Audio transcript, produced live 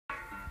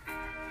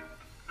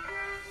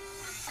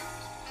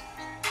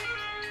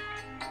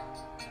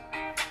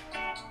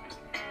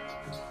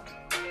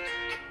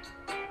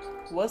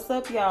What's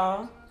up,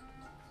 y'all?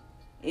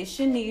 It's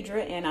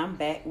Shanidra, and I'm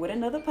back with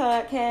another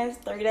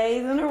podcast. 3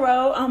 days in a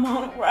row. I'm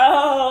on a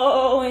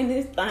roll in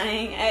this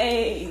thing.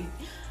 Hey.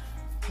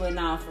 But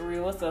nah, for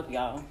real, what's up,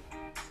 y'all?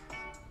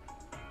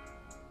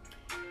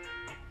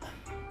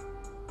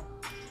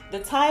 The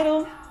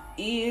title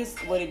is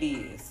what it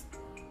is.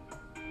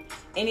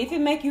 And if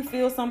it make you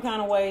feel some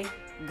kind of way,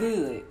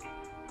 good.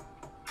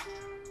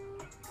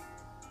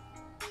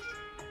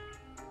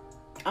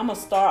 I'm a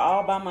star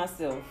all by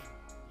myself.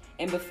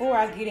 And before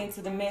I get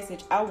into the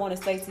message, I want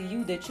to say to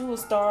you that you a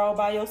star all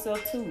by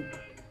yourself too.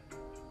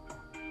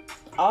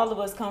 All of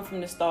us come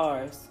from the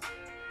stars.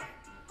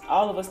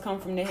 All of us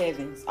come from the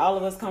heavens. All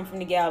of us come from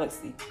the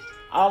galaxy.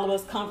 All of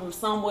us come from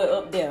somewhere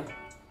up there.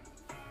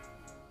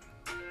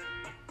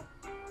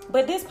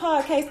 But this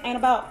podcast ain't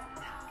about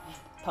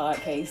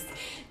podcast.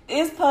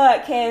 This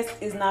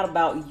podcast is not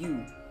about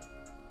you.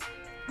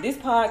 This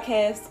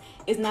podcast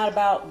is not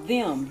about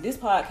them. This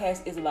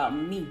podcast is about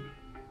me.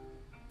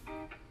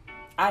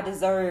 I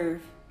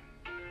deserve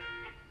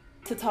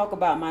to talk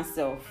about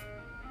myself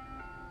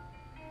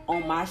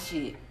on my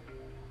shit.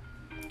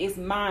 It's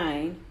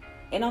mine,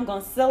 and I'm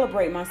going to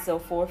celebrate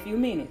myself for a few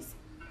minutes.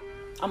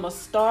 I'm a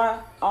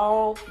star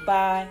all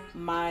by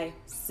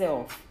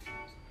myself.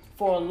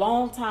 For a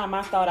long time,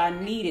 I thought I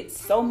needed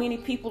so many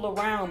people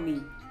around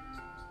me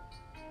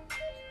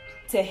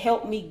to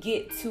help me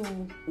get to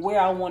where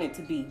I wanted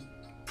to be.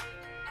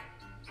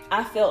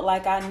 I felt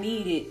like I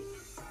needed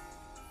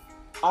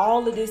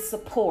all of this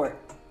support.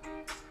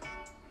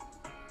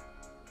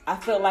 I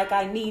felt like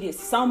I needed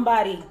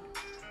somebody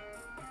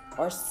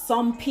or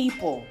some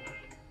people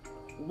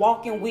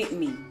walking with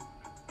me.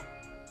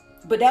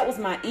 But that was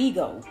my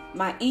ego.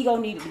 My ego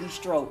needed to be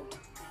stroked.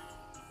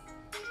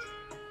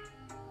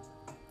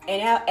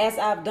 And as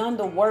I've done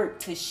the work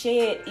to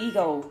shed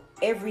ego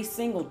every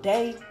single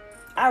day,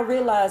 I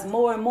realize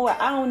more and more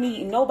I don't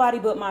need nobody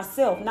but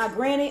myself. Now,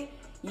 granted,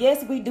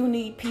 yes, we do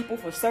need people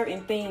for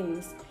certain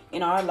things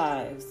in our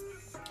lives.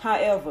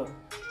 However,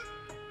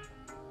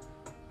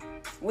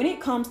 when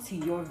it comes to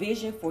your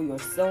vision for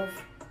yourself,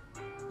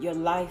 your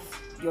life,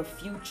 your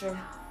future,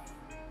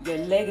 your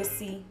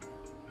legacy,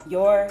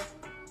 your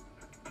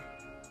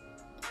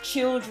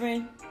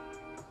children,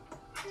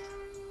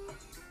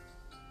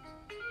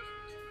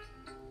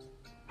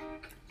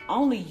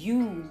 only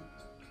you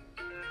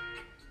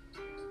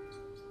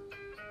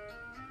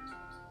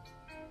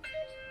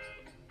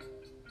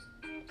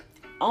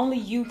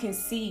can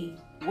see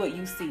what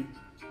you see.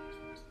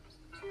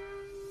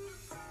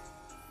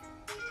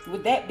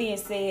 With that being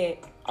said,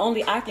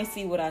 only I can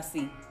see what I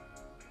see.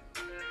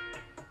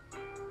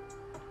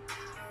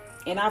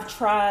 And I've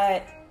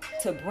tried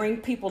to bring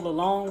people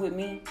along with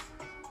me,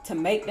 to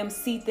make them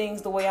see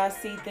things the way I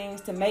see things,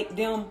 to make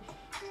them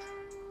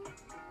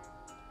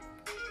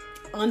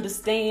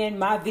understand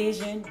my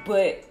vision,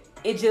 but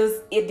it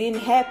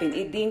didn't happen.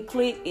 It didn't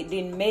click, it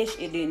didn't mesh,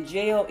 it didn't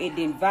gel, it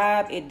didn't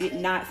vibe, it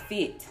did not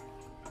fit.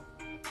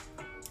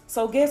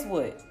 So guess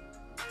what?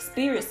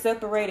 Spirit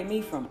separated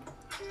me from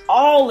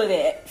all of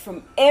that,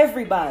 from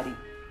everybody,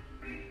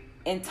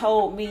 and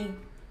told me,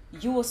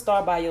 you a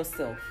star by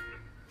yourself.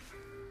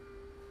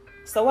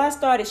 So I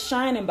started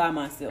shining by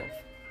myself.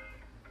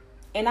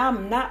 And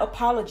I'm not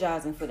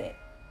apologizing for that.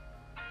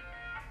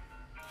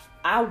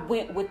 I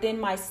went within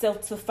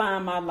myself to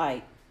find my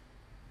light.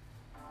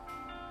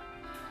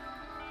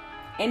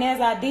 And as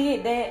I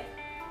did that,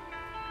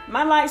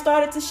 my light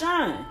started to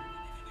shine.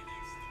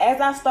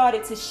 As I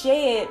started to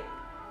shed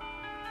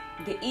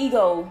the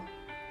ego,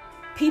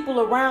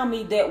 people around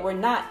me that were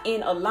not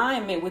in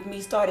alignment with me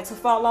started to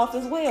fall off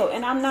as well.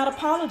 And I'm not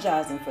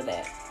apologizing for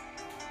that.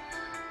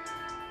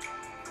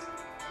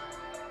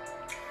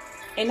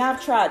 And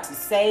I've tried to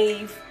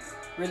save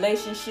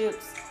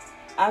relationships.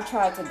 I've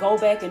tried to go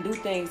back and do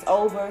things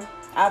over.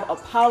 I've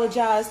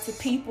apologized to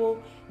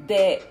people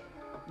that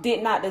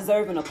did not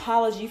deserve an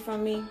apology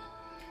from me.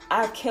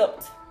 I've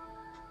kept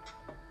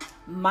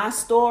my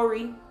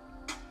story,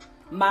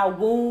 my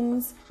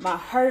wounds, my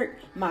hurt,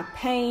 my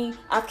pain.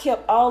 I've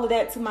kept all of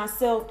that to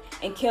myself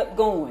and kept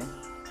going.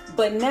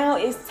 But now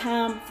it's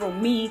time for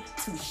me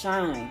to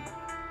shine.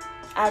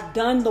 I've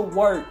done the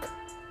work.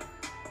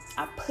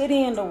 I put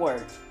in the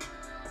work.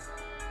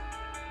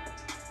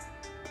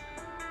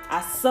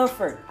 I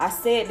suffered. I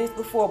said this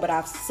before, but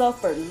I've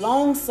suffered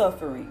long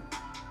suffering.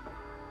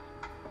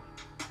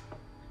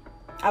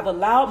 I've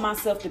allowed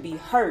myself to be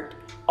hurt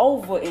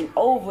over and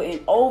over and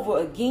over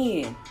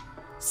again,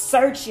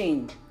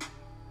 searching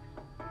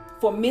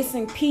for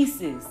missing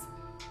pieces,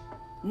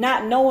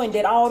 not knowing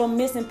that all the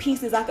missing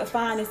pieces I could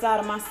find inside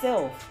of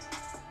myself.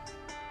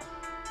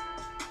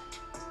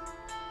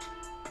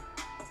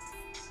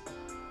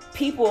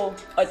 People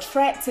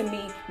attract to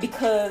me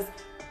because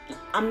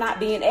I'm not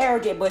being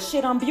arrogant, but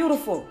shit, I'm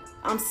beautiful.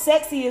 I'm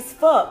sexy as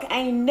fuck. I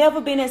ain't never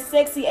been as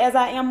sexy as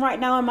I am right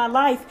now in my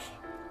life.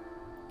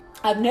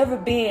 I've never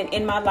been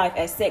in my life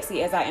as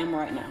sexy as I am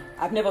right now.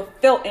 I've never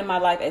felt in my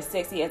life as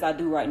sexy as I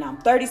do right now. I'm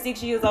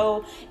 36 years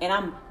old and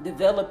I'm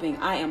developing.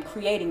 I am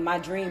creating my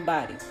dream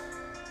body.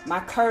 My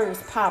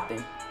curves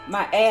popping.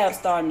 My abs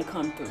starting to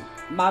come through.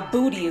 My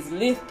booty is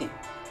lifting.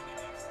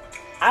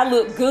 I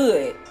look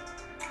good.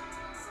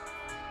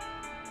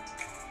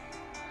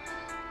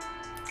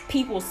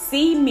 People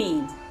see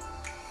me.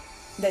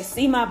 They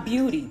see my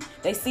beauty.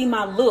 They see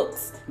my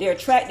looks. They're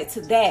attracted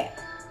to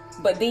that.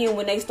 But then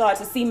when they start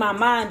to see my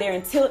mind, they're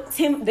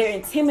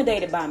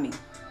intimidated by me.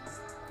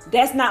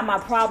 That's not my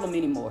problem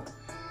anymore.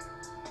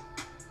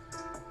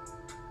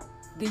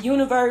 The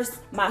universe,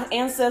 my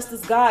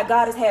ancestors, God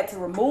has had to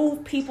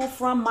remove people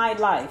from my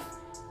life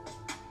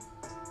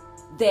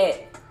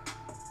that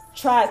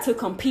tried to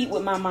compete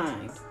with my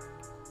mind,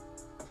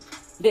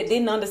 that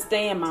didn't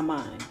understand my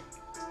mind,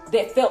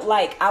 that felt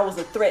like I was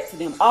a threat to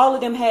them. All of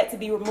them had to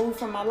be removed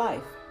from my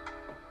life.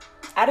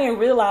 I didn't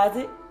realize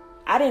it.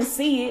 I didn't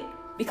see it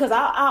because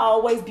I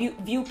always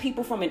view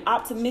people from an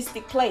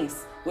optimistic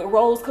place with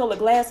rose-colored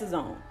glasses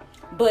on.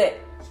 But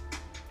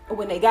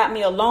when they got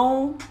me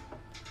alone,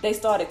 they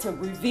started to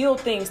reveal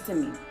things to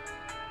me.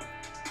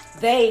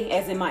 They,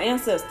 as in my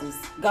ancestors,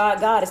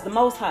 God is the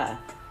Most High.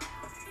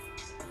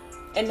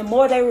 And the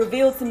more they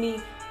revealed to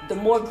me, the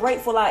more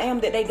grateful I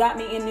am that they got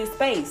me in this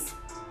space.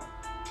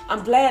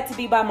 I'm glad to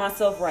be by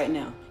myself right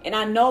now. And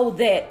I know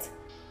that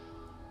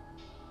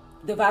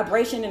the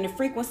vibration and the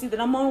frequency that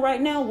I'm on right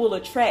now will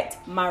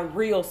attract my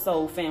real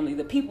soul family.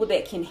 The people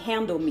that can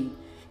handle me.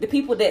 The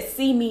people that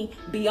see me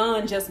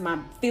beyond just my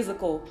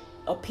physical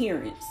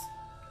appearance.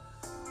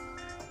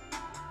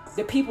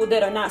 The people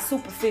that are not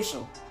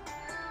superficial.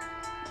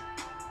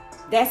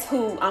 That's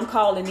who I'm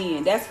calling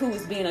in. That's who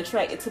is being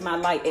attracted to my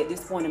light at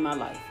this point in my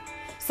life.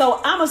 So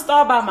I'm a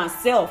star by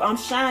myself. I'm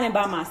shining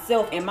by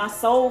myself. And my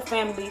soul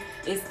family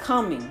is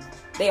coming.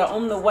 They are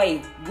on the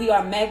way. We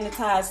are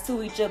magnetized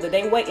to each other.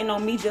 They waiting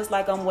on me just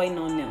like I'm waiting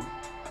on them.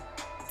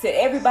 To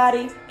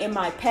everybody in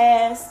my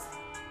past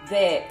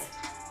that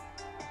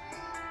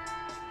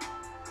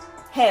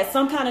had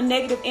some kind of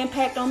negative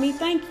impact on me,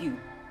 thank you.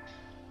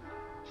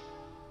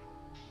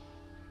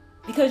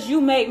 Because you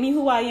made me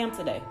who I am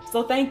today.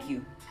 So thank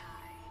you.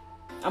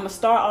 I'm a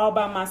star all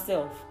by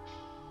myself.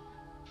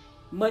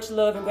 Much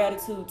love and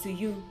gratitude to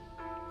you.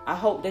 I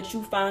hope that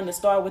you find the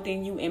star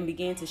within you and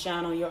begin to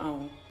shine on your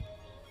own.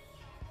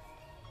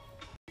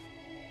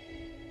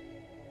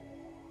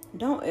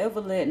 Don't ever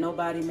let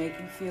nobody make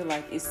you feel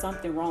like it's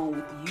something wrong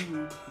with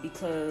you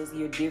because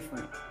you're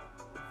different.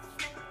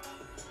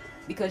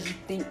 Because you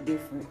think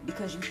different.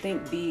 Because you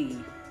think big.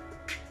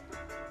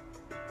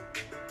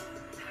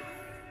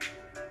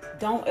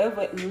 Don't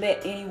ever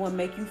let anyone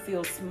make you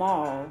feel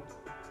small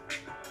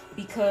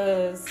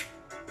because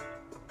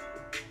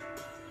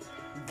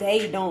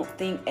they don't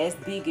think as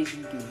big as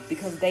you do.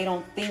 Because they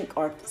don't think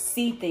or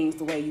see things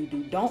the way you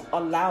do. Don't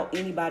allow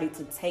anybody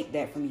to take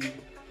that from you.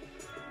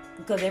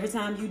 Because every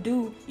time you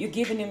do, you're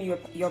giving them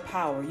your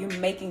power. You're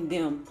making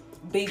them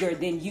bigger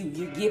than you.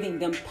 You're giving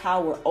them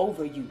power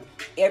over you.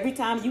 Every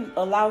time you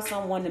allow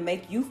someone to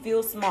make you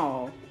feel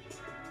small,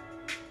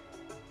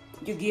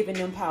 you're giving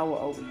them power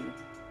over you.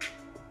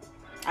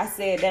 I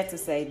said that to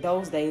say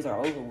those days are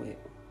over with.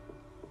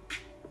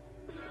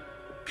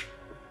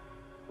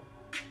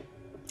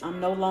 I'm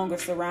no longer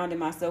surrounding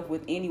myself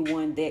with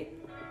anyone that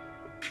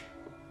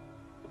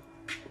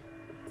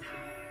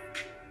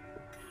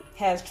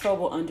has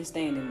trouble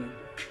understanding me,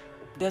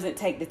 doesn't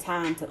take the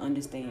time to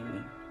understand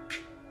me.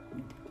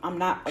 I'm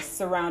not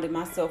surrounding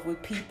myself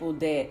with people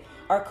that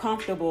are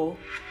comfortable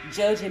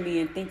judging me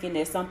and thinking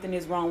that something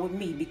is wrong with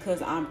me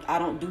because I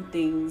don't do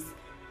things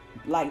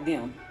like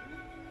them.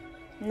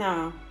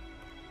 Nah,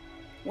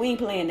 we ain't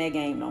playing that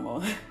game no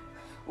more.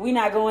 We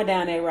not going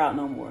down that route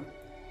no more.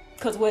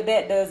 Because what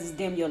that does is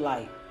dim your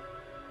light.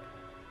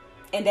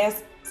 And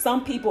that's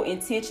some people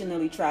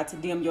intentionally try to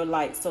dim your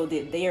light so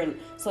that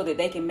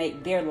they can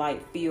make their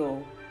light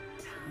feel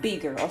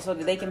bigger, or so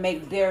that they can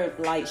make their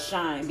light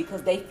shine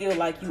because they feel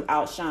like you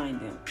outshine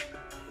them.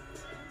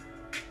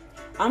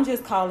 I'm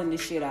just calling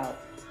this shit out.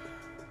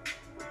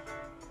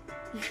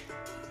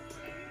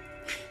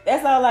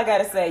 That's all I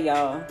gotta say,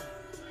 y'all.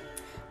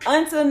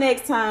 Until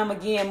next time,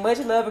 again, much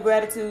love and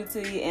gratitude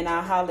to you, and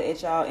I'll holler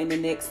at y'all in the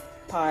next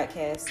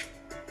podcast.